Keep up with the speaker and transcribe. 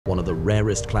one of the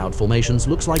rarest cloud formations,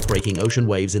 looks like breaking ocean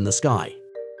waves in the sky.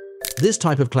 This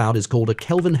type of cloud is called a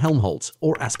Kelvin-Helmholtz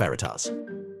or Asperitas.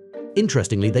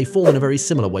 Interestingly, they form in a very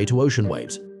similar way to ocean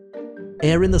waves.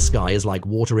 Air in the sky is like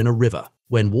water in a river.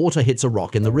 When water hits a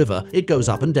rock in the river, it goes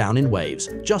up and down in waves,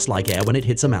 just like air when it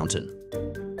hits a mountain.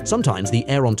 Sometimes the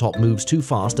air on top moves too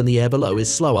fast and the air below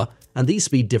is slower, and these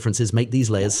speed differences make these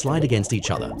layers slide against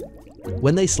each other.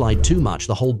 When they slide too much,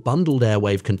 the whole bundled air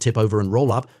wave can tip over and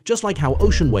roll up, just like how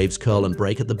ocean waves curl and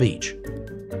break at the beach.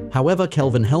 However,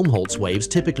 Kelvin-Helmholtz waves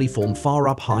typically form far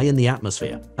up high in the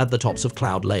atmosphere, at the tops of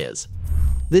cloud layers.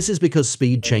 This is because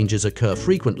speed changes occur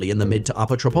frequently in the mid to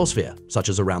upper troposphere, such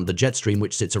as around the jet stream,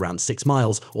 which sits around 6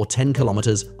 miles or 10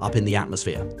 kilometers up in the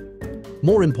atmosphere.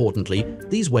 More importantly,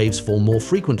 these waves form more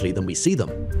frequently than we see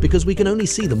them, because we can only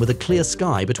see them with a clear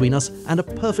sky between us and a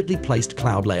perfectly placed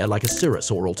cloud layer like a cirrus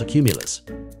or altocumulus.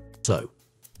 So,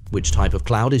 which type of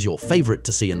cloud is your favorite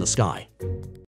to see in the sky?